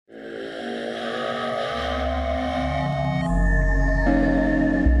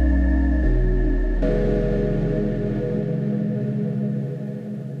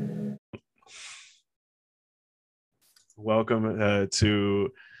welcome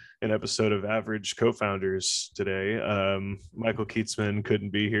to an episode of Average Co-Founders today. Michael Keatsman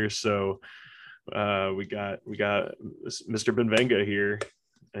couldn't be here, so we got Mr. Benvenga here,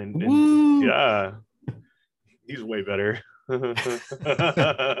 and yeah, he's way better. I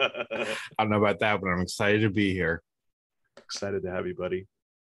don't know about that, but I'm excited to be here. Excited to have you, buddy.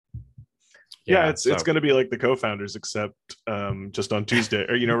 Yeah, it's going to be like the co-founders, except just on Tuesday,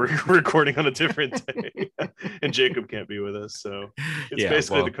 or we're recording on a different day, and Jacob can't be with us, so it's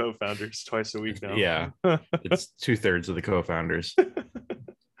basically the co-founders twice a week now. Yeah, it's 2/3 of the co-founders.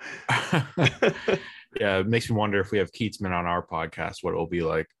 Yeah, it makes me wonder if we have Keatsman on our podcast, what it will be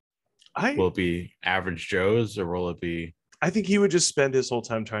like. Will it be Average Joe's, or will it be? I think he would just spend his whole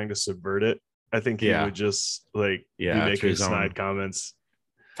time trying to subvert it. I think he would just be making snide comments,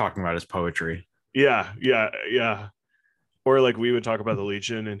 talking about his poetry. Yeah. Or like we would talk about the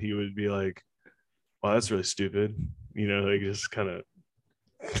Legion and he would be like, wow, that's really stupid. Just kind of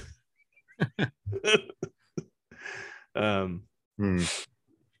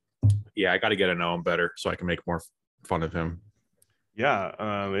Yeah, I got to get to know him better so I can make more fun of him.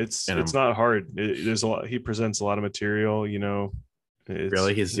 Yeah, it's not hard. There's a lot. He presents a lot of material. There's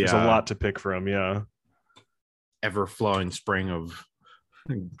a lot to pick from. Yeah, ever flowing spring of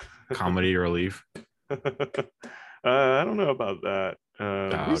comedy relief. I don't know about that.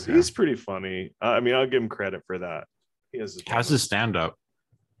 He's pretty funny. I'll give him credit for that. How's his stand-up?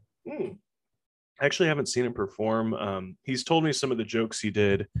 I actually haven't seen him perform. He's told me some of the jokes he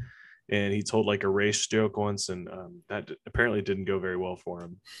did, and he told like a race joke once, and that apparently didn't go very well for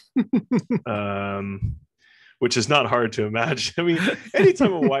him. Which is not hard to imagine.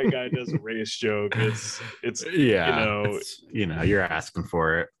 Anytime a white guy does a race joke, it's you're asking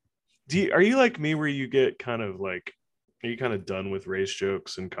for it. Are you like me where you get kind of like, are you kind of done with race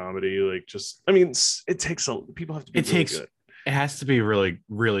jokes and comedy? Like, it takes people have to be good. It has to be really,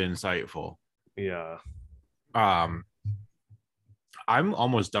 really insightful. Yeah. I'm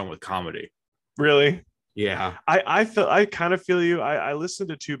almost done with comedy. Really? Yeah. I kind of feel you. I listened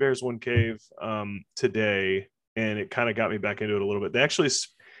to Two Bears One Cave today, and it kind of got me back into it a little bit. They actually,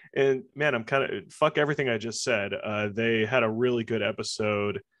 and man, I'm kind of fuck everything I just said. They had a really good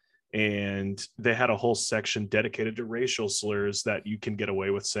episode, and they had a whole section dedicated to racial slurs that you can get away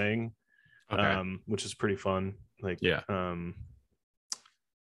with saying, which is pretty fun.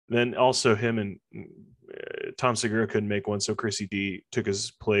 Then also him and Tom Segura couldn't make one, so Chrissy D took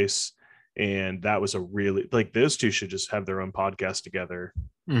his place, and that was a really, like, those two should just have their own podcast together.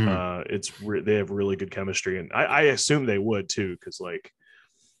 They have really good chemistry, and I assume they would too, because like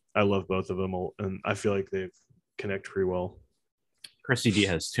I love both of them, and I feel like they connect pretty well. Chrissy D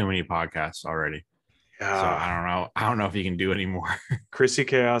has too many podcasts already. So I don't know if he can do any more. Chrissy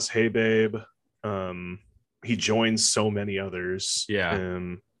Chaos, Hey Babe. He joins so many others.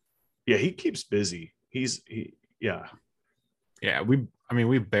 He keeps busy. We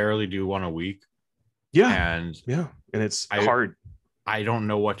barely do one a week. And it's hard. I don't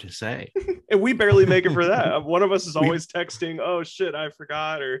know what to say. And we barely make it for that. One of us is always texting, oh shit, I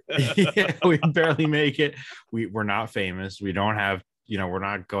forgot, or we barely make it. We're not famous. We don't have, we're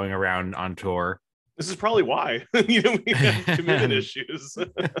not going around on tour. This is probably why. We have commitment issues.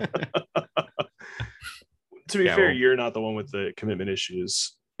 To be fair, you're not the one with the commitment issuys.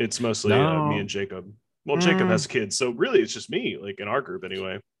 It's mostly me and Jacob. Well, Jacob has kids, so really it's just me, like in our group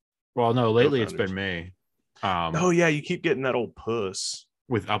anyway. Well, no, lately it's been me. You keep getting that old puss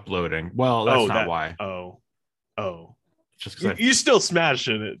with uploading. Well, that's not why. Just because you still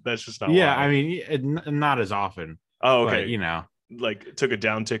smashing it. That's just not why. Not as often. Oh, okay. But, like took a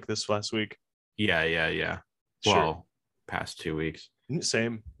downtick this last week. Yeah. Sure. Well, past 2 weeks.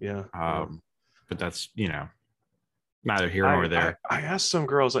 Same. Yeah. But that's neither here nor there. I asked some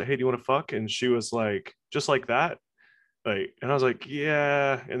girls, like, hey, do you want to fuck? And she was like, just like that. Like, and I was like,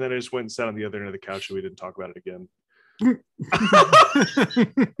 yeah. And then I just went and sat on the other end of the couch and we didn't talk about it again.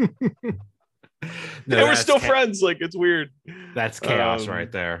 No, we're still friends. Like, it's weird. That's chaos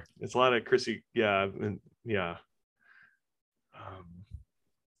right there. It's a lot of Chrissy. Yeah.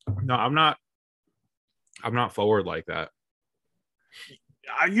 No, I'm not forward like that.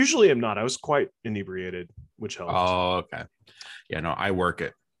 I usually am not. I was quite inebriated, which helped. Oh, okay. Yeah, no, I work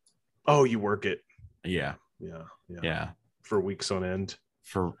it. Oh, you work it. Yeah. For weeks on end.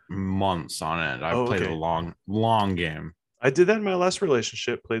 For months on end. I've played a long game. I did that in my last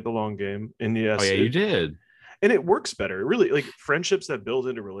relationship, played the long game. And yes. Oh, yeah, you did. And it works better. Really, like friendships that build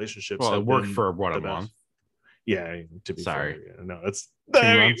into relationships. Well, it worked for what, a month? Yeah, to be sorry.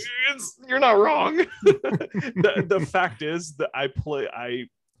 Fair, no, you're not wrong. The fact is that I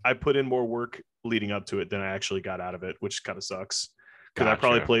I put in more work leading up to it than I actually got out of it, which kind of sucks because I Gotcha.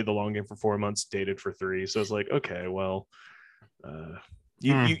 probably played the long game for 4 months, dated for 3. So it's like, okay, well,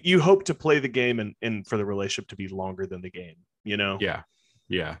 you hope to play the game and for the relationship to be longer than the game, you know? Yeah.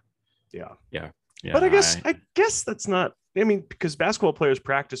 But I guess that's not. I mean, because basketball players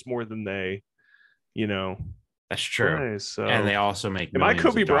practice more than they, that's true. play, so And they also make. Am I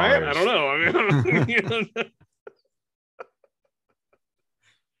Kobe Bryant? I don't know. I mean,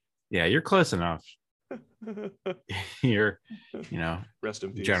 yeah, you're close enough. You're, rest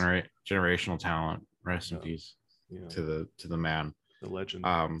in peace. Generational talent. Rest in peace to the man, the legend.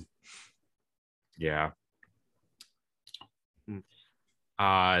 Yeah.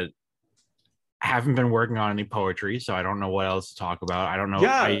 Haven't been working on any poetry, so I don't know what else to talk about. I don't know.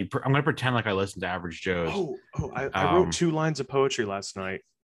 Yeah. I'm gonna pretend like I listened to Average Joe's. I wrote 2 lines of poetry last night.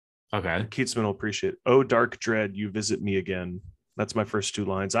 Okay. Keatsman will appreciate it. Oh, dark dread, you visit me again. That's my first 2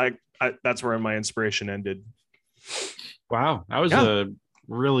 lines. I that's where my inspiration ended. Wow, that was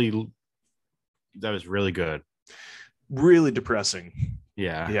really good. Really depressing.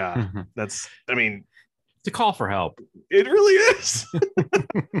 Yeah. That's. I mean, it's a call for help. It really is.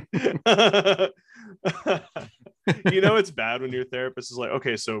 It's bad when your therapist is like,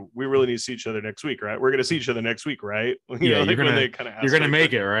 okay, so we really need to see each other next week, right? We're going to see each other next week, right? You're gonna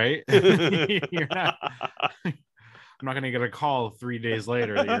make it, right? I'm not gonna get a call 3 days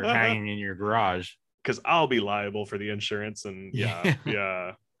later that you're hanging in your garage, because I'll be liable for the insurance. And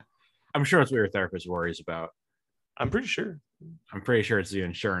yeah. I'm sure that's what your therapist worries about. I'm pretty sure it's the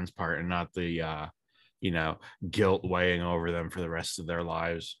insurance part and not the guilt weighing over them for the rest of their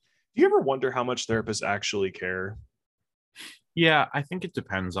lives. Do you ever wonder how much therapists actually care? Yeah, I think it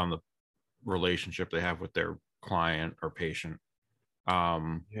depends on the relationship they have with their client or patient.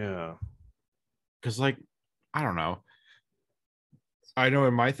 Yeah. Because, like, I don't know. I know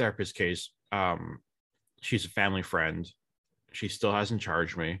in my therapist's case, she's a family friend. She still hasn't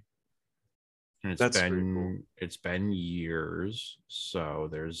charged me. And it's been years. So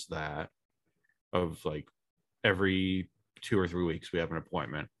there's that of like every 2 or 3 weeks we have an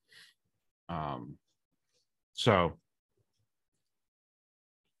appointment. So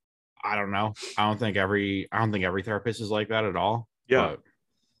I don't know. I don't think every therapist is like that at all. Yeah.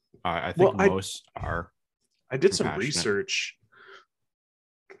 But I think most are. I did some research,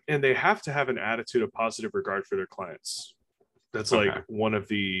 and they have to have an attitude of positive regard for their clients. That's like one of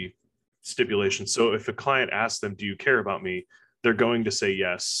the stipulations. So if a client asks them, do you care about me? They're going to say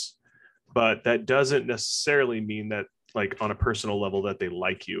yes. But that doesn't necessarily mean that, like, on a personal level, that they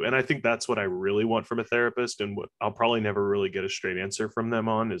like you. And I think that's what I really want from a therapist, and what I'll probably never really get a straight answer from them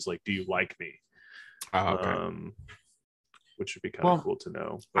on is like, do you like me? Which would be kind of cool to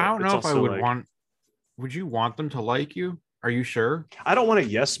know. But I don't know if I would want. Would you want them to like you? Are you sure? I don't want a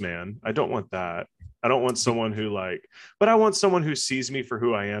yes man. I don't want that. I don't want someone who but I want someone who sees me for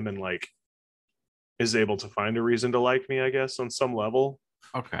who I am and like is able to find a reason to like me, I guess, on some level.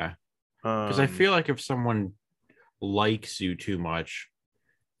 Okay. Because I feel like if someone likes you too much,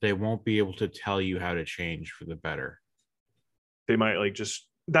 they won't be able to tell you how to change for the better. They might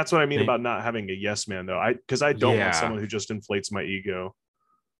that's what I mean about not having a yes man, though. Because I don't want someone who just inflates my ego.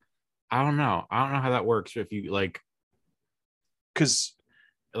 I don't know how that works. If you because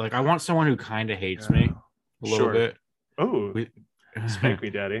I want someone who kind of hates me a little bit. Oh, spank me,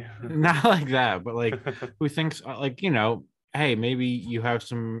 daddy. Not like that, but who thinks hey, maybe you have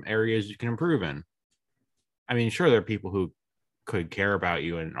some areas you can improve in. I mean, sure, there are people who could care about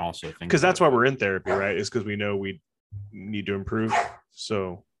you and also think, because that's why we're in therapy, right? Is because we know we need to improve.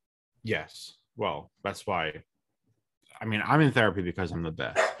 So yes, well, that's why. I mean, I'm in therapy because I'm the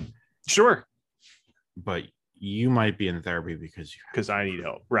best. Sure. But you might be in therapy because I need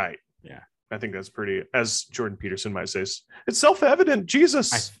help. Right. Yeah. I think that's pretty, as Jordan Peterson might say, it's self-evident.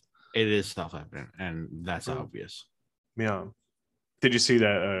 Jesus. It is self-evident, and that's obvious. Yeah. Did you see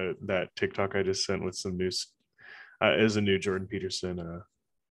that TikTok I just sent with some news? Is a new Jordan Peterson.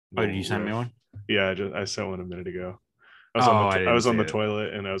 Did you send me one? Yeah, I sent one a minute ago. I was on the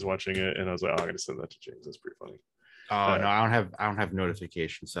toilet and I was watching it, and I was like, oh, I'm gonna send that to James. That's pretty funny. Oh no, I don't have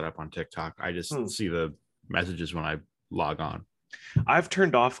notifications set up on TikTok. I just see the messages when I log on. I've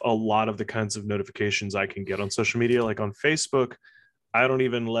turned off a lot of the kinds of notifications I can get on social media. Like on Facebook, I don't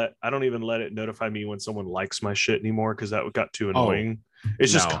even let it notify me when someone likes my shit anymore, because that got too annoying.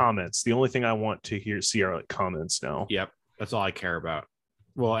 It's just comments. The only thing I want to see are like comments now. Yep, that's all I care about.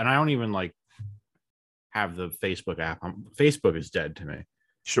 Well, and I don't even have the Facebook app. Facebook is dead to me.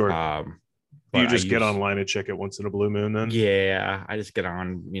 Sure. You just get online and check it once in a blue moon then? Yeah, I just get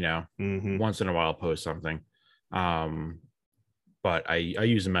on, mm-hmm. once in a while, post something. but I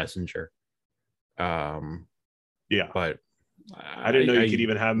use a messenger. Yeah. But I didn't know you could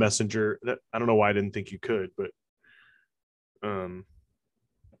even have Messenger. I don't know why I didn't think you could, but um,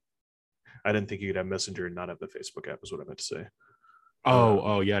 I didn't think you could have Messenger and not have the Facebook app. Is what I meant to say.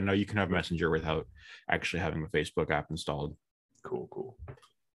 Oh yeah, no, you can have Messenger without actually having the Facebook app installed. Cool.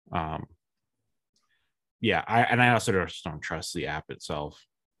 Yeah, I also just don't trust the app itself.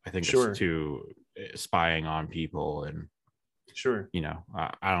 I think Sure. it's too spying on people, and Sure.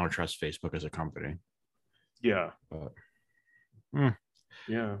 I don't trust Facebook as a company. Yeah. But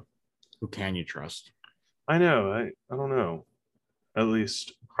yeah. Who can you trust? I know. I don't know. At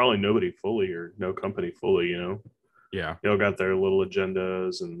least probably nobody fully, or no company fully. Yeah. They all got their little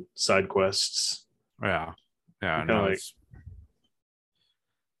agendas and side quests. Yeah. No,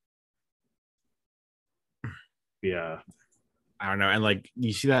 yeah. I don't know. And like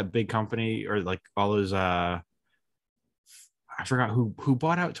you see that big company or like all those I forgot who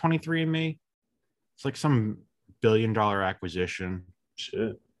bought out 23andMe. It's like some billion-dollar acquisition.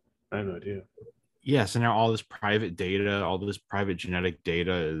 Shit. I have no idea. Yes, and now all this private data, all this private genetic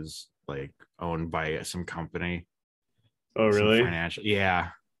data is like owned by some company. Oh, really? Financial. Yeah.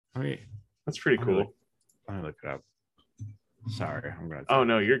 That's pretty cool. Let me look it up. Sorry, I'm gonna. Oh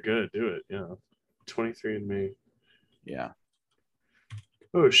no, you're good. Do it. Yeah. 23andMe. Yeah.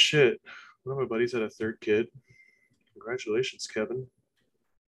 Oh shit. One of my buddies had a third kid. Congratulations, Kevin.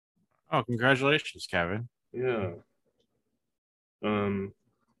 Oh, congratulations, Kevin. Yeah. And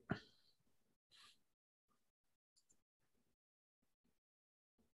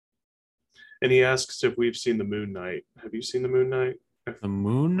he asks if we've seen the Moon Knight. Have you seen the Moon Knight? The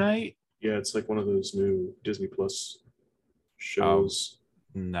Moon Knight? Yeah, it's like one of those new Disney Plus shows.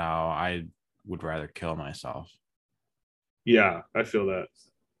 No, I would rather kill myself. Yeah, I feel that.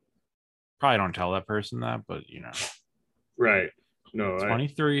 Probably don't tell that person that, but Right. No,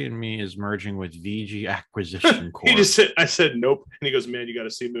 23andMe is merging with VG Acquisition Corp. I said nope, and he goes, "Man, you got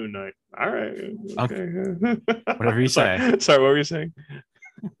to see Moon Knight." All right, okay. Whatever you say. Sorry, what were you saying?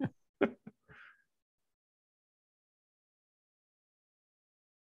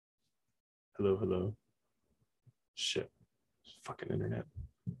 Hello. Shit, fucking internet.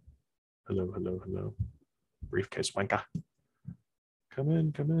 Hello. Briefcase wanker. Come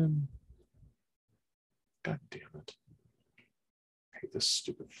in. God damn it. I hate this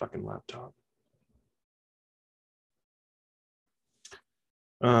stupid fucking laptop.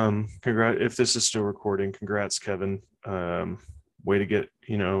 If this is still recording, congrats, Kevin. Way to get,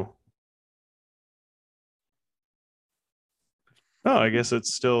 Oh, I guess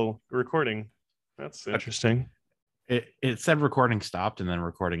it's still recording. That's interesting. It said recording stopped and then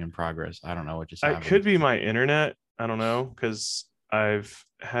recording in progress. I don't know what just happened. It could be my internet. I don't know, because I've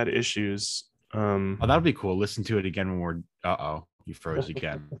had issues. That'll be cool. Listen to it again when we're you froze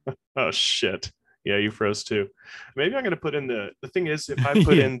again. Oh shit. Yeah, you froze too. Maybe I'm gonna put in the thing is, if I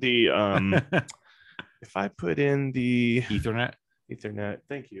put in the Ethernet.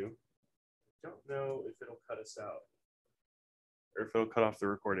 Thank you. Don't know if it'll cut us out or if it'll cut off the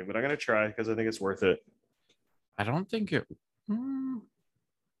recording, but I'm gonna try because I think it's worth it. I don't think it. You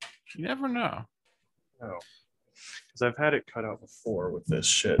never know. No, because I've had it cut out before with this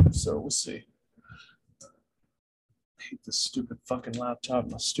shit. So we'll see. I hate this stupid fucking laptop,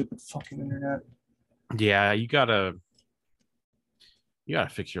 my stupid fucking internet. Yeah, you gotta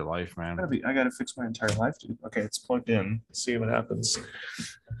fix your life, man. I gotta fix my entire life, dude. Okay, it's plugged in. Let's see what happens.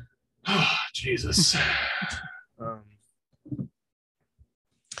 Oh, Jesus.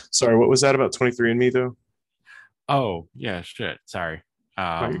 Sorry, what was that about 23andMe though? Oh yeah, shit. Sorry.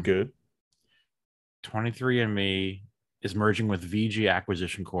 Are you good? 23andMe is merging with VG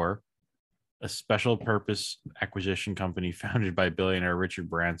Acquisition Corp, a special purpose acquisition company founded by billionaire Richard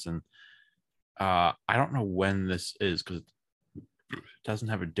Branson. I don't know when this is because it doesn't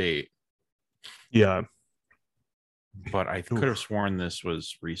have a date. Yeah. But I could have sworn this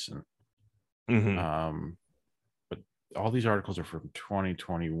was recent. Mm-hmm. But all these articles are from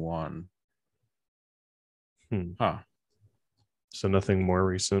 2021. Huh. So nothing more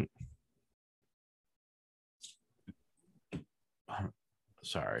recent.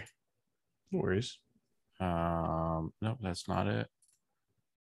 Sorry. No worries. No, that's not it.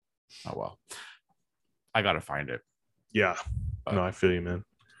 Oh well. I gotta find it. Yeah. No, I feel you, man.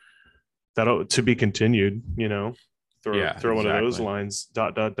 That'll to be continued, Throw exactly. One of those lines, ...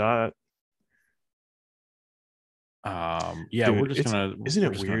 Yeah, dude, we're just gonna. Isn't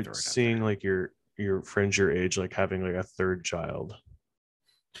it weird seeing like your friends your age like having like a third child?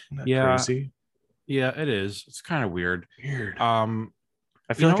 Isn't that crazy? Yeah, it is. It's kind of weird. I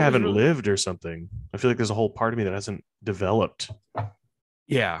I feel like I it was haven't really, lived or something. I feel like there's a whole part of me that hasn't developed.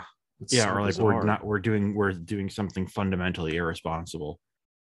 yeah, It's yeah, so or like bizarre. we're doing something fundamentally irresponsible.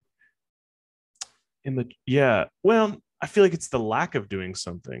 Yeah, well, I feel like it's the lack of doing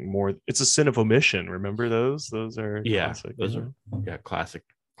something more. It's a sin of omission. Remember those? Those are Yeah, classic. those are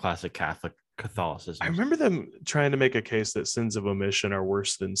classic Catholic I Catholicism. remember them trying to make a case that sins of omission are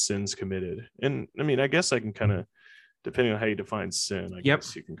worse than sins committed. And I mean, I guess I can kind of, depending on how you define sin, I Yep.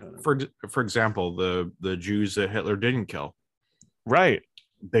 guess you can kind of. For example, the Jews that Hitler didn't kill, Right.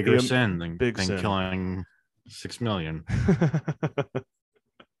 bigger The sin big than sin. killing 6 million.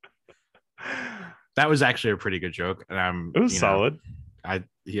 That was actually a pretty good joke, and It was solid. I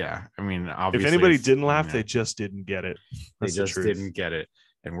mean, If obviously, anybody it's didn't laugh, you they know, just didn't get it. they That's the just truth. didn't get it,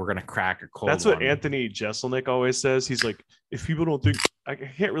 and we're gonna crack a cold That's what one. Anthony Jeselnik always says. He's like, if people don't think, I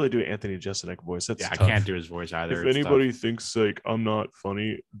can't really do an Anthony Jeselnik voice. That's Yeah, I tough. can't do his voice either. If It's anybody tough. thinks like I'm not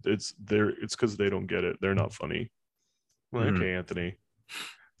funny, it's because they don't get it. They're not funny. Well, Mhm. okay, Anthony.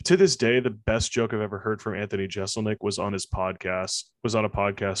 To this day, the best joke I've ever heard from Anthony Jeselnik was on his podcast. Was on a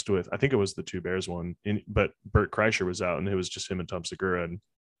podcast with, I think it was the Two Bears one, but Bert Kreischer was out, and it was just him and Tom Segura. And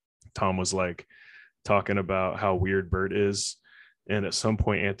Tom was like talking about how weird Bert is, and at some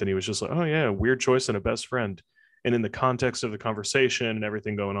point, Anthony was just like, "Oh yeah, weird choice and a best friend." And in the context of the conversation and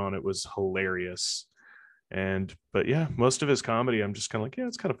everything going on, it was hilarious. But yeah, most of his comedy, I'm just kind of like, yeah,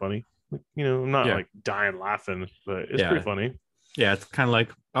 it's kind of funny. Like, I'm not Yeah, like dying laughing, but it's pretty yeah, funny. yeah. It's kind of like,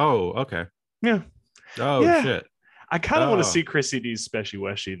 oh, okay, Yeah. oh Yeah. shit, I kind of want to oh, see Chrissy D's Special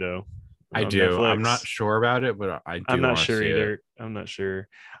Weshy though I on do. I'm Netflix. not sure about it, but I I'm do not want to sure see it. either. I'm not sure.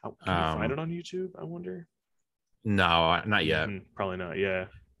 Can you find it Um, on YouTube? I wonder. no, not yet. Probably not. Yeah.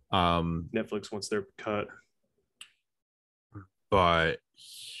 Um, Netflix wants their cut. but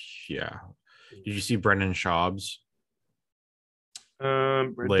yeah, did you see Brendan Schaub's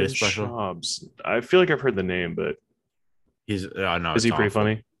Brendan latest special? Schaub's. I feel like I've heard the name, but He's no, is it's he pretty awful.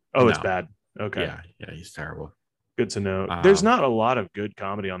 funny? Oh, it's No, bad. Okay. yeah, he's terrible. Good to know. There's Um, not a lot of good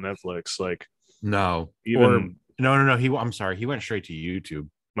comedy on Netflix. Like no, or even no. I'm sorry, he went straight to YouTube.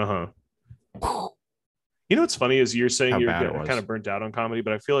 uh-huh. What's funny is you're saying How you're bad it kind was. of burnt out on comedy,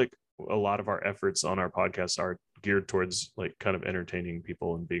 but I feel like a lot of our efforts on our podcast are geared towards like kind of entertaining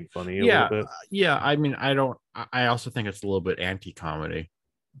people and being funny a little bit. Yeah. I mean, I don't. I also think it's a little bit anti-comedy.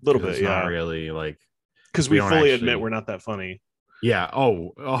 A little bit, It's yeah. not really like Because we don't fully actually- admit we're not that funny. Yeah.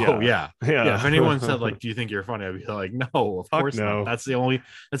 Oh, yeah. Yeah. If anyone said like, "Do you think you're funny?" I'd be like, "No, of Fuck course no. not." That's the only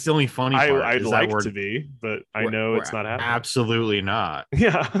funny part. I'd is like that to be, but I know it's not happening. Absolutely not.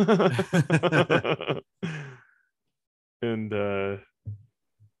 Yeah. And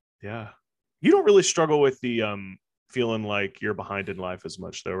yeah. You don't really struggle with the feeling like you're behind in life as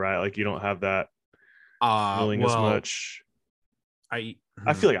much though, right? Like you don't have that feeling as much. I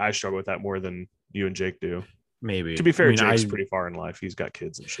feel like I struggle with that more than you and Jake do. Maybe. To be fair, Jake's pretty far in life. He's got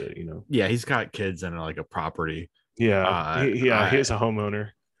kids and shit, Yeah, he's got kids and like a property. Yeah, he's a homeowner.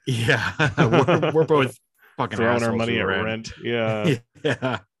 Yeah, we're both fucking throwing our money at rent. Yeah,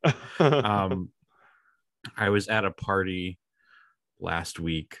 yeah. I was at a party last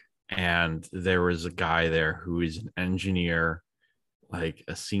week, and there was a guy there who is an engineer, like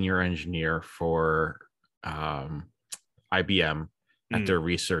a senior engineer for IBM at their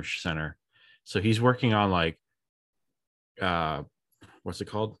research center. So he's working on like what's it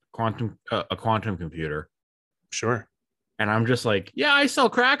called? A quantum computer. Sure. And I'm just like, yeah, I sell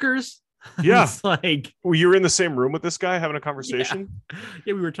crackers. Yeah. It's like, well, you were in the same room with this guy having a conversation.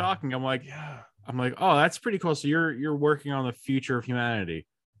 Yeah, we were talking. I'm like, oh, that's pretty cool. So you're working on the future of humanity.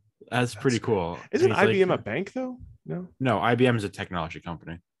 That's pretty cool. Isn't IBM a bank though? No, IBM is a technology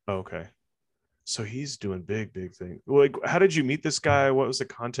company. Oh, okay. So he's doing big things. Like, how did you meet this guy? What was the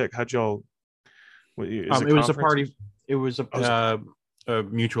contact? How'd y'all? It was a party. It was a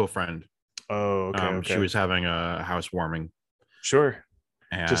mutual friend. Oh, okay. She was having a housewarming. Sure.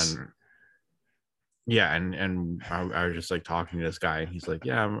 And and I was just like talking to this guy, and he's like,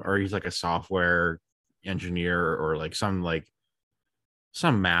 yeah, or he's like a software engineer or like some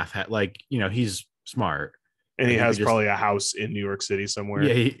math like he's smart. And he has probably a house in New York City somewhere.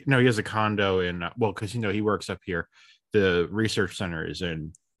 Yeah, he has a condo in because he works up here. The research center is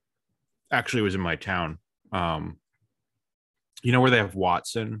was in my town. Where they have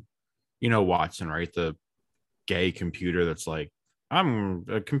Watson? Watson, right? The gay computer that's like, I'm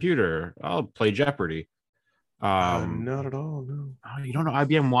a computer, I'll play Jeopardy. Not at all, no. Oh, you don't know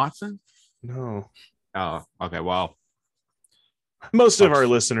IBM Watson? No. Oh, okay. Well, most of our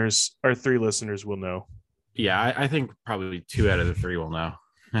 3 listeners will know. Yeah, I think probably 2 out of the 3 will know.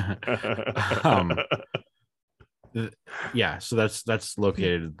 Yeah, so that's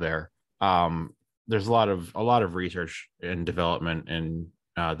located there. Um, there's a lot of research and development in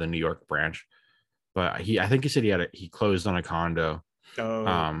the New York branch, but I think he said he closed on a condo Oh,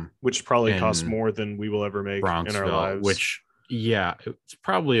 um which probably costs in more than we will ever make in our Bronxville, lives. which yeah, it's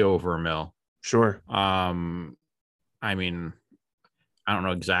probably over a mil. Sure. Um, I mean, I don't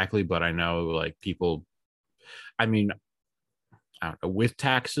know exactly, but I know like people. I mean, I don't know, with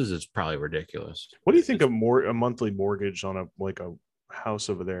taxes, it's probably ridiculous. What do you think a monthly mortgage on a house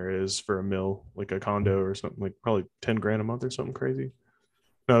over there is for a mill, like a condo or something, like probably 10 grand a month or something crazy?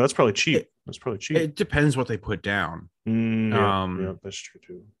 No, that's probably cheap. It That's probably cheap. it depends what they put down. Yep, yep, that's true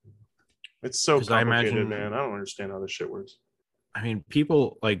too. It's so Because I complicated, man. imagine, I don't understand how this shit works. I mean,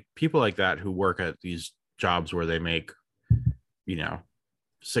 people like that who work at these jobs where they make, you know,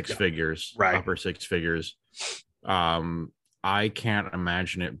 six Yeah. figures, Right. upper six figures. Um, I can't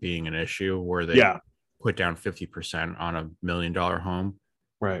imagine it being an issue where they Yeah. put down 50% on $1 million home.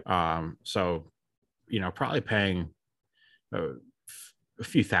 Right. So probably paying a, a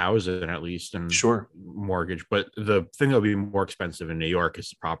few thousand at least in Sure. mortgage. But the thing that'll be more expensive in New York is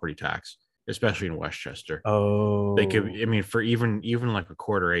the property tax, especially in Westchester. They could, Oh, I mean, for even like a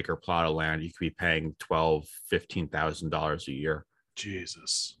quarter acre plot of land, you could be paying $12,000-$15,000 a year.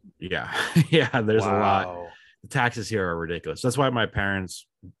 Jesus. Yeah. Yeah, there's a lot. Wow. The taxes here are ridiculous. That's why my parents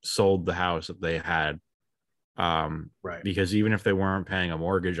sold the house that they had. Right. Because even if they weren't paying a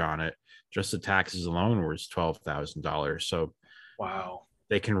mortgage on it, just the taxes alone was $12,000. So Wow.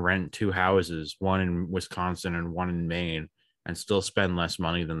 they can rent two houses, one in Wisconsin and one in Maine, and still spend less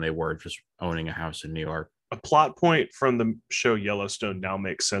money than they were just owning a house in New York. A plot point from the show Yellowstone now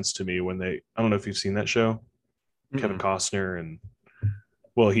makes sense to me when I don't know if you've seen that show. Kevin Mm-mm. Costner and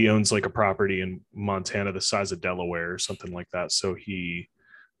well, he owns like a property in Montana the size of Delaware or something like that. So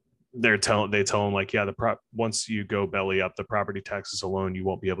they tell him like, yeah, once you go belly up, the property taxes alone you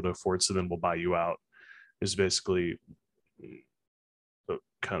won't be able to afford. So then we'll buy you out. Is basically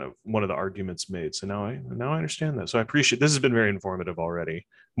kind of one of the arguments made. So now I understand that. So I appreciate this has been very informative already.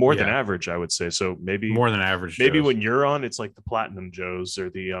 More than Yeah, average, I would say. So maybe more than average maybe Joes. when you're on, it's like the platinum Joes or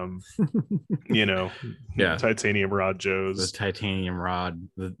the you know, Yeah, titanium rod the Joes. titanium rod,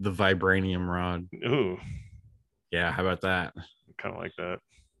 the vibranium rod. Ooh, Yeah, how about that? kind of like that.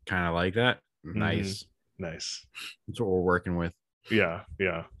 Kind of like that. Mm-hmm. Nice. Nice. That's what we're working with. Yeah,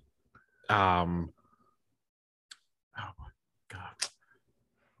 yeah. Um, oh my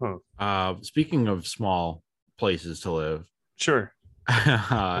god. Huh. Speaking of small places to live, Sure.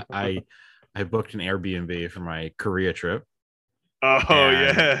 I booked an Airbnb for my Korea trip, Oh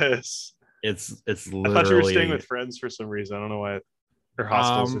and yes. it's I thought you were staying with literally friends for some reason. I don't know why, or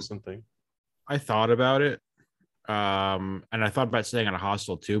hostels or um something. I thought about it, and I thought about staying at a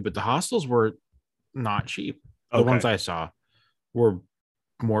hostel too, but the hostels were not cheap. The ones Okay. I saw were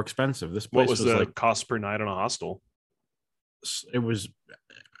more expensive. This What place was was the like cost per night on a hostel? it was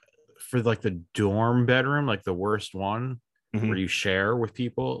for like the dorm bedroom, like the worst one where Mm-hmm. you share with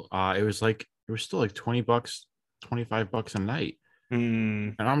people. It was still like $20, $25 a night.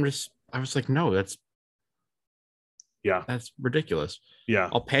 Mm, And I was like, no, yeah. that's ridiculous. Yeah.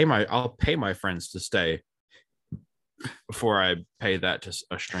 I'll pay my friends to stay before I pay that to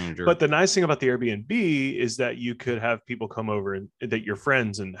a stranger. But the nice thing about the Airbnb is that you could have people come over and that you're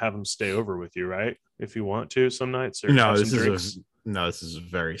friends and have them stay over with you, right? If you want to some nights or No, have some this is a drinks. no, this is a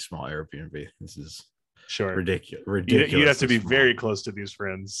very small Airbnb. This is Sure. ridiculous, You'd have to ridiculously be small. very close to these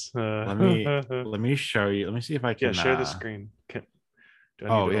friends. Let me let me show you. Let me see if I Yeah, can share the screen. Do I need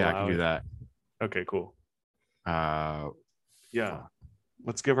oh to yeah, I can allow do it? that. Okay, cool. Uh Yeah.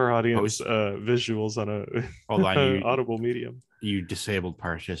 Let's give our audience post visuals on hold on, a you audible medium. you disabled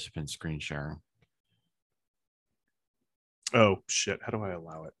participant screen sharing. Oh shit! How do I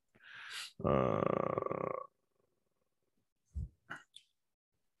allow it? Uh,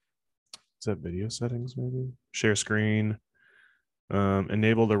 is that video settings? Maybe share screen.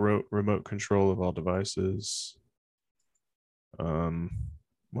 Enable the remote control of all devices. Um,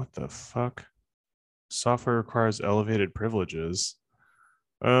 what the fuck? Software requires elevated privileges.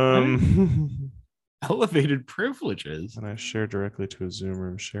 What? Um, Elevated privileges. and I share directly to a Zoom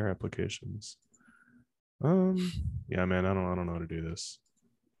room. Share applications. Yeah, man, I don't know how to do this.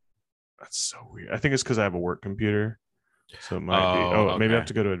 That's so weird. I think it's because I have a work computer, so it might be. Oh, Oh, maybe I have okay.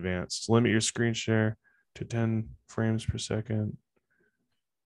 to go to advanced. Limit your screen share to 10 frames per second.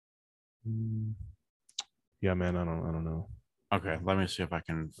 Mm, yeah, man, I don't know. Okay, let me see if I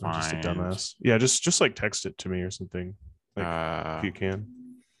can I'm just a find dumbass. Yeah, just like text it to me or something, like if uh you can.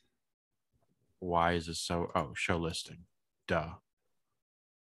 why is this so show listing. Duh.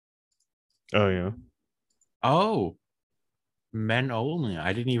 Oh yeah. Oh, men only.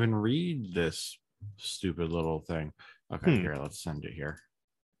 I didn't even read this stupid little thing. Okay, Hmm. here, let's send it here.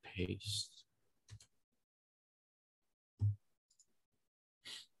 Paste.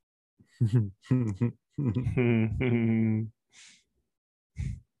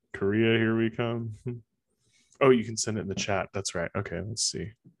 Korea, here we come. Oh, you can send it in the chat. That's right. Okay, let's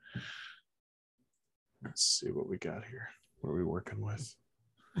see. Let's see what we got here. What are we working with?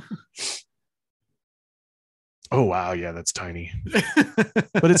 Oh wow, yeah, that's tiny.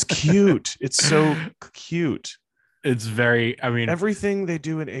 But it's cute. It's so cute. It's very, I mean, Everything they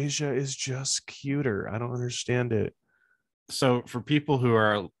do in Asia is just cuter. I don't understand it. so for people who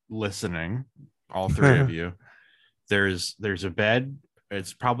are listening, all three of you, there's a bed.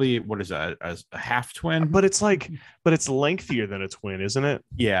 It's probably, what is that, as a half twin? But it's like, but it's lengthier than a twin, isn't it?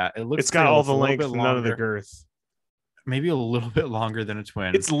 Yeah, it looks It's got like all it's the a little bit length, none of the longer, girth. maybe a little bit longer than a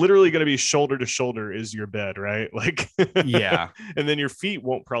twin. It's literally going to be shoulder to shoulder is your bed, right? Like, Yeah, and then your feet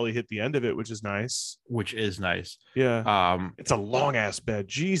won't probably hit the end of it, which is nice. which is nice. Yeah. It's a long ass bed.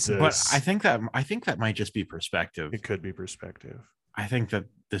 Jesus. But I think that might just be perspective. It could be perspective. I think that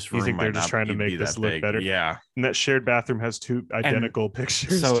this You room think might they're just not trying to be make this that look big. better? Yeah. And that shared bathroom has two identical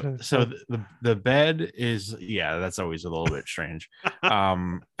pictures. So the bed is, yeah, that's always a little bit strange.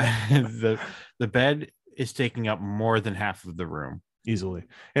 The bed is taking up more than half of the room. Easily,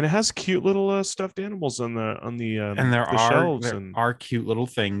 and it has cute little stuffed animals on the And there shelves are cute little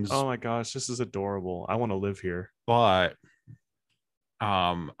things. Oh my gosh, this is adorable. I want to live here. But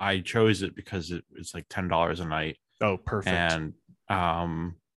I chose it because it's like $10 a night. Oh, perfect.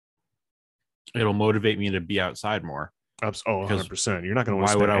 And it'll motivate me to be outside more. Oh, 100%. You're not going to want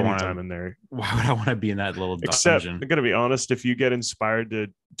to spend any time in there. Why would I want to be in that little dungeon? Except, I'm going to be honest, if you get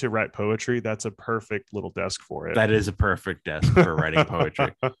inspired to write poetry, that's a perfect little desk for it. That is a perfect desk for writing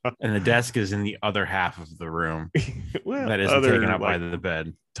poetry. And the desk is in the other half of the room. Well, that isn't taken up by the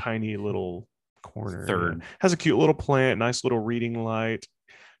bed. Tiny little corner. Third. Yeah. Has a cute little plant, nice little reading light.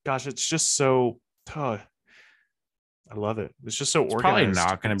 Gosh, it's just so... I love it. It's just so organized. Probably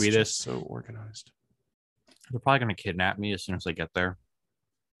not going to be this. So organized. They're probably going to kidnap me as soon as I get there.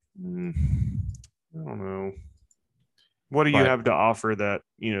 I don't know. What do you have to offer that,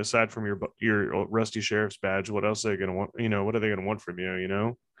 aside from your rusty sheriff's badge? What else are they going to want? What are they going to want from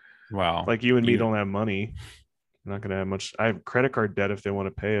you? Well, like you and me don't have money. I'm not going to have much. I have credit card debt if they want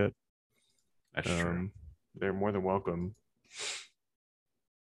to pay it. That's true. They're more than welcome.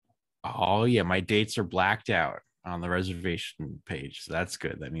 Oh yeah, my dates are blacked out on the reservation page, so that's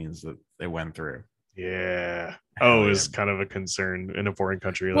good. That means that they went through. Yeah. It's kind of a concern in a foreign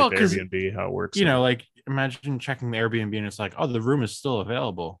country like Airbnb, how it works. Like imagine checking the Airbnb and it's like, oh, the room is still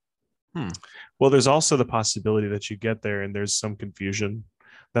available. Well, there's also the possibility that you get there and there's some confusion.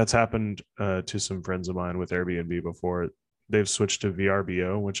 That's happened to some friends of mine with Airbnb before. They've switched to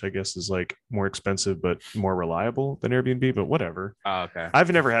VRBO, which I guess is like more expensive but more reliable than Airbnb, but whatever. Oh, okay.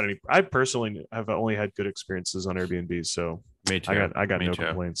 I've never had any. I personally have only had good experiences on Airbnb, so me too. I got no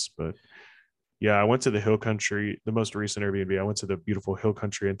complaints. But yeah, I went to the Hill Country, the most recent Airbnb. I went to the beautiful Hill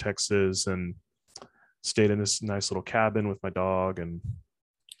Country in Texas and stayed in this nice little cabin with my dog and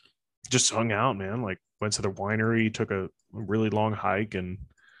just hung out, man. Like went to the winery, took a really long hike, and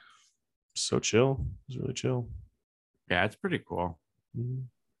so chill. It was really chill. Yeah, it's pretty cool.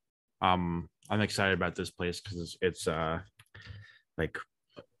 Mm-hmm. I'm excited about this place because it's like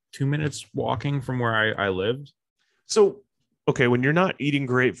 2 minutes walking from where I lived. So, okay, when you're not eating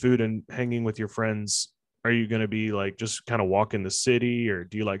great food and hanging with your friends, are you going to be like just kind of walk in the city, or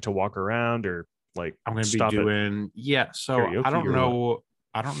do you like to walk around, or like I'm going to be doing So I don't know.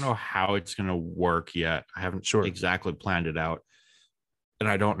 I don't know how it's going to work yet. I haven't exactly planned it out, and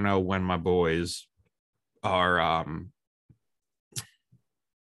I don't know when my boys are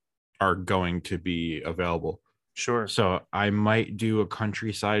going to be available. Sure. So I might do a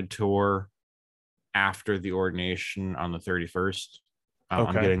countryside tour after the ordination on the 31st.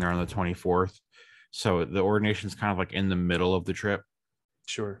 I'm getting there on the 24th. So the ordination is kind of like in the middle of the trip.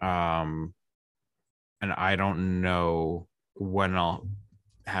 Sure. And I don't know when I'll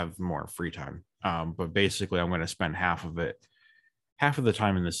have more free time. But basically I'm going to spend half of the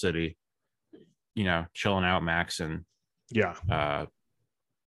time in the city, chilling out, maxing. Yeah.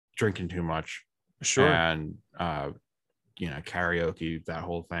 Drinking too much. Sure. And karaoke, that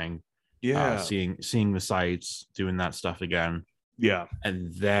whole thing. Yeah. Seeing the sights, doing that stuff again. Yeah.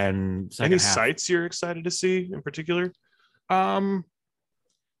 And then any sights you're excited to see in particular? Not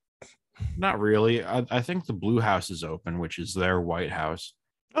really. I think the Blue House is open, which is their White House.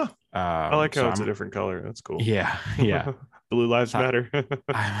 Oh, I like how So it's a I'm different color. That's cool. yeah, yeah. Blue lives So matter.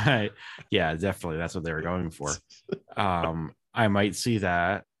 I might, yeah, definitely that's what they were going for. I might see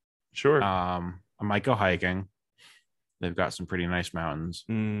that. Sure. I might go hiking. They've got some pretty nice mountains.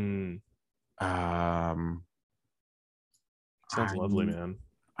 Mm, Um, sounds I lovely, man.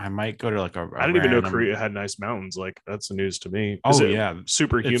 I might go to like I a didn't even know random. Korea had nice mountains. Like that's the news to me. Is Oh it yeah,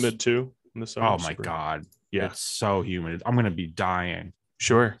 super it's humid too in the summer? oh my Super. god, Yeah. it's so humid. I'm gonna be dying.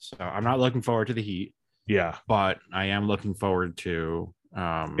 Sure. So I'm not looking forward to the heat, Yeah. but I am looking forward to.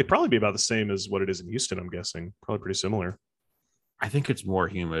 It'd probably be about the same as what it is in Houston, I'm guessing. Probably pretty similar. I think it's more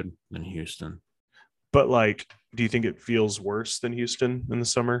humid than Houston. But like, do you think it feels worse than Houston in the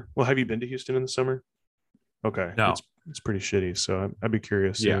summer? Well, have you been to Houston in the summer? Okay, No, it's pretty shitty. So I'd be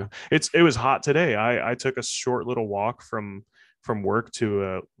curious. Yeah, yeah, it was hot today. I took a short little walk from work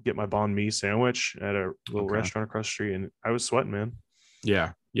to get my banh mi sandwich at a little okay, restaurant across the street, and I was sweating, man.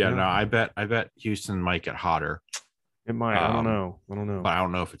 yeah, yeah. Yeah, No, I bet Houston might get hotter. it might. I don't Um, know. I don't know. but I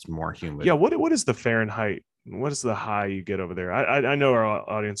don't know if it's more Yeah, humid. what is the Fahrenheit? What is the high you get over there? I know our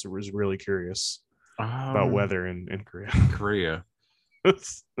audience was really curious about Um, weather in Korea. Korea.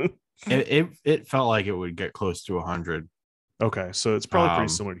 It felt like it would get close to 100. Okay, so it's probably pretty Um,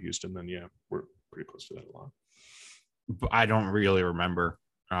 similar to Houston then. Yeah, we're pretty close to that a lot. but I don't really remember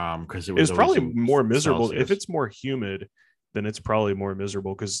because it was It's always probably in more miserable if Celsius. it's more humid. Then it's probably more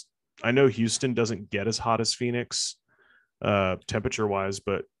miserable because I know Houston doesn't get as hot as Phoenix, temperature wise,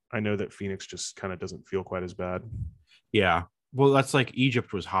 but I know that Phoenix just kind of doesn't feel quite as bad. Yeah. Well, that's like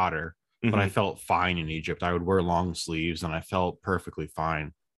Egypt was hotter, but I Hmm. felt fine in Egypt. I would wear long sleeves and I felt perfectly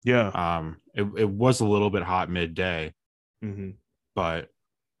fine. Yeah. It was a little bit hot midday, Hmm. but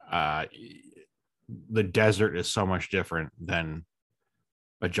uh, the desert is so much different than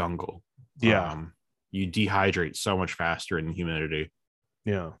a jungle. Yeah. You dehydrate so much faster in humidity,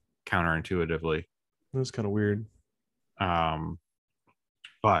 Yeah. counterintuitively. That's kind of weird. Um,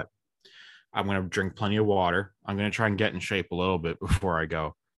 but I'm gonna drink plenty of water. I'm gonna try and get in shape a little bit before I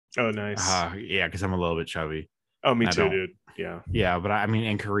go. Oh, nice. Yeah, because I'm a little bit chubby. Oh, me I too, don't. dude. Yeah. Yeah, but I mean,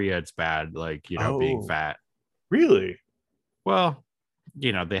 in Korea, it's bad. Like being Oh, fat. really? Well,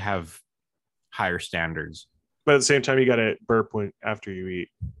 they have higher standards. But at the same time, you got to burp when after you eat,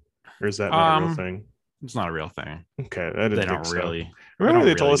 or is that not a real Um, thing? it's not a real thing. Okay, I They didn't think don't so. really. They Remember don't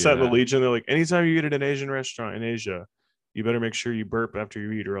they told really us do that in the that. Legion. They're like, anytime you eat at an Asian restaurant in Asia, you better make sure you burp after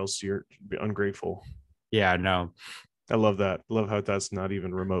you eat, or else you're ungrateful. Yeah, no, I love that. Love how that's not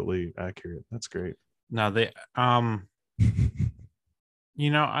even remotely accurate. That's great. no.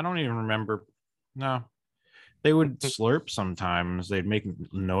 I don't even remember. No, they would slurp sometimes. They'd make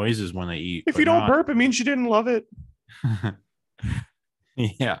noises when they eat, If you but don't not. burp, it means you didn't love it.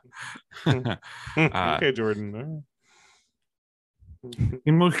 Yeah. uh, Okay, Jordan.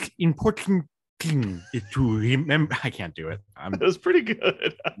 the most important thing is to remember. I can't do it. That was pretty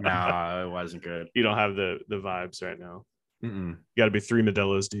good. No, it wasn't good. You don't have the vibes right now. Mm-mm. You got to be 3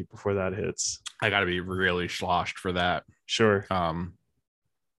 Modelo's deep before that hits. I got to be really sloshed for that. Sure.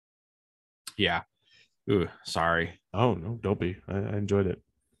 Yeah. Ooh, sorry. Oh no, don't be. I enjoyed it.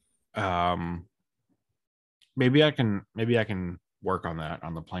 Um, maybe I can work on that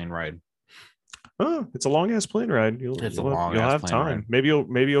on the plane ride. Oh, it's a long ass plane ride. It's a long You'll ass have plane time. ride.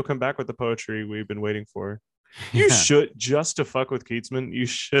 Maybe you'll come back with the poetry we've been waiting for. You Yeah. should just to fuck with Keatsman. You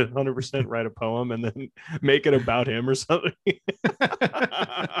should 100% write a poem and then make it about him or something,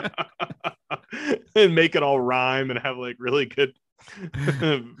 and make it all rhyme and have like really good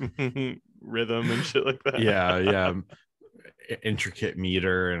rhythm and shit like that. Yeah, yeah. Intricate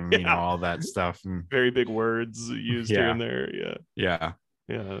meter and Yeah, all that stuff. And very big words used here yeah, and there. Yeah, yeah.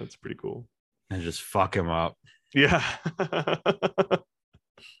 yeah, that's pretty cool. And just fuck him up. Yeah.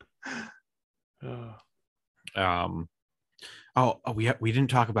 Oh, Um, we didn't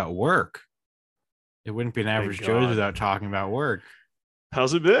talk about work. It wouldn't be an thank average Joe's God. without talking about work.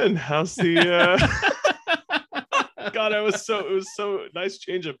 How's it been? How's the God, it was so nice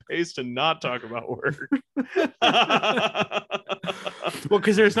change of pace to not talk about work. Well,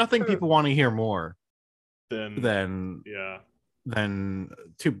 because there's nothing people want to hear more Then than yeah.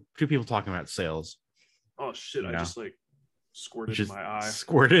 two people talking about sales. Oh shit, I just like squirted Just my eye.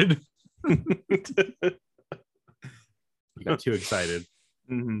 squirted. You got too excited.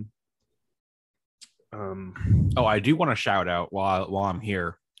 Mm-hmm. Oh, I do want to shout out while I'm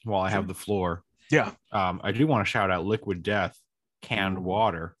here, while I have the floor. Yeah. I do want to shout out Liquid Death canned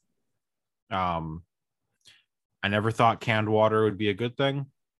water. I never thought canned water would be a good thing.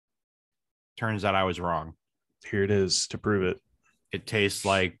 Turns out I was wrong. Here it is to prove it. It tastes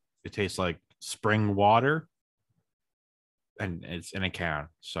like spring water. and it's an account.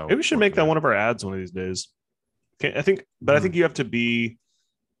 So Maybe we should make that one of our ads one of these days. I think you have to be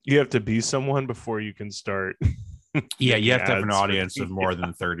someone before you can start. Yeah, you have to have an ads for audience of more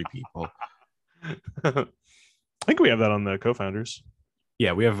than 30 people. I think we have that on the co-founders.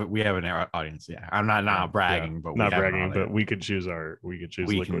 Yeah, we have an audience. Yeah, I'm not bragging, but not bragging, but we could choose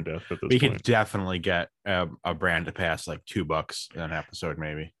Liquid Death at this we point. could definitely get a brand to pass like $2 an episode,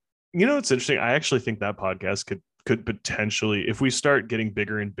 maybe. You know, it's interesting. I actually think that podcast could potentially, if we start getting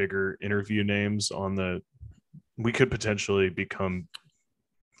bigger and bigger interview names we could potentially become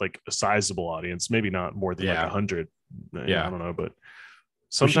like a sizable audience. Maybe not more than like 100. Yeah, I don't know, but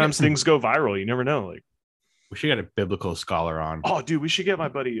sometimes things go viral. You never know. Like, we should get a biblical scholar on. Oh, dude, we should get my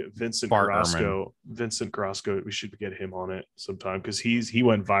buddy Vincent Grosco. Vincent Grosco. We should get him on it sometime because he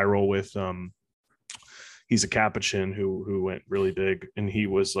went viral with he's a Capuchin who went really big, and he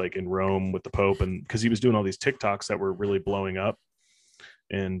was like in Rome with the Pope, and because he was doing all these TikToks that were really blowing up,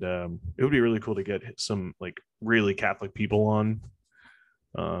 and it would be really cool to get some like really Catholic people on.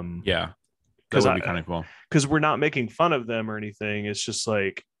 Yeah, that would be kind of cool because we're not making fun of them or anything. It's just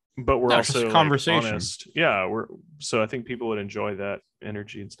like. But we're also just conversation. Like, honest. Yeah, so I think people would enjoy that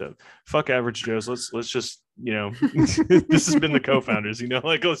energy and stuff. Fuck Average Joes. Let's just, you know, this has been the co-founders, you know,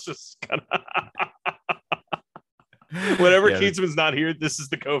 like let's just kind of whatever Keatsman's not here, this is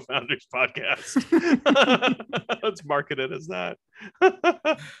the co-founders podcast. Let's market it as that.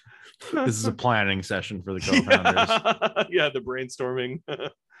 This is a planning session for the co-founders. Yeah, the brainstorming.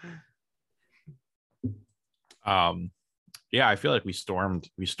 Yeah, I feel like we stormed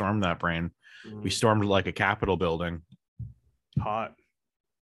that brain. We stormed like a Capitol building. Hot.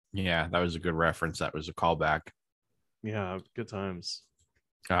 Yeah, that was a good reference. That was a callback. Yeah, good times.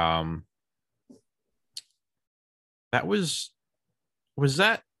 That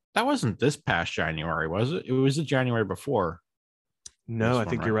wasn't this past January, was it? It was the January before. No, I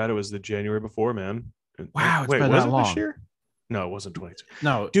think you're right. It was the January before, man. Wow, wait, was it this year? No, it wasn't 22.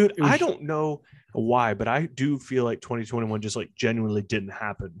 No, dude, I don't know why, but I do feel like 2021 just like genuinely didn't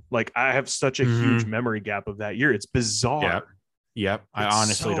happen. Like I have such a huge memory gap of that year. It's bizarre. Yep. I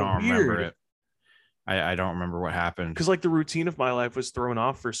honestly don't remember it. I don't remember what happened. Because like the routine of my life was thrown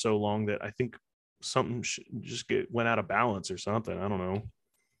off for so long that I think something just went out of balance or something. I don't know.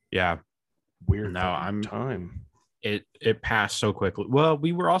 Yeah. Weird. No, time. It passed so quickly. Well,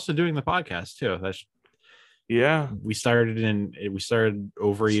 we were also doing the podcast too. Yeah, we started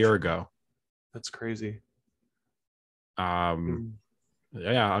over a year ago. That's crazy. Yeah,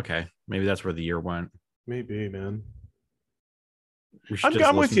 okay. Maybe that's where the year went. Maybe, man.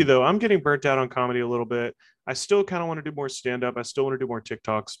 I'm with you though. I'm getting burnt out on comedy a little bit. I still kind of want to do more stand-up. I still want to do more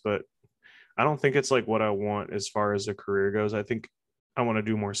TikToks, but I don't think it's like what I want as far as a career goes. I think I want to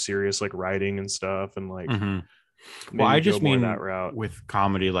do more serious like writing and stuff and like well, I just mean that route with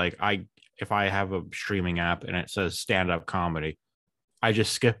comedy. Like if I have a streaming app and it says stand-up comedy, I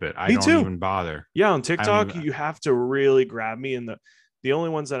just skip it. I don't even bother. Yeah, on TikTok, you have to really grab me. And the only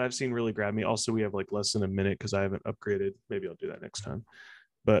ones that I've seen really grab me. Also, we have like less than a minute because I haven't upgraded. Maybe I'll do that next time.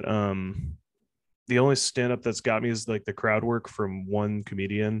 But the only stand-up that's got me is like the crowd work from one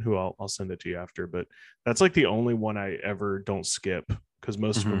comedian who I'll send it to you after. But that's like the only one I ever don't skip because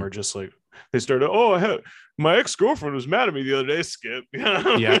most of them are just like they started. Oh, my ex-girlfriend was mad at me the other day. Skip. I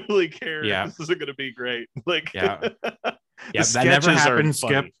don't really care. Yeah, this isn't gonna be great. Like yeah, that never happened.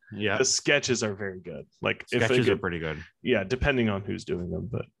 Skip. Yeah, the sketches are very good. Like sketches are pretty good. Yeah, depending on who's doing them,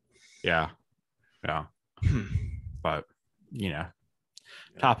 but yeah. But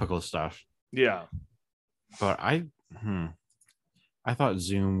topical stuff. Yeah, but I thought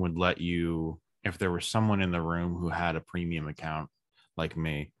Zoom would let you if there was someone in the room who had a premium account like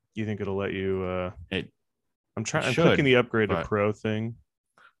me. You think it'll let you? I'm clicking the upgrade to Pro thing.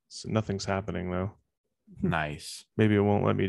 So nothing's happening though. Nice. Maybe it won't let me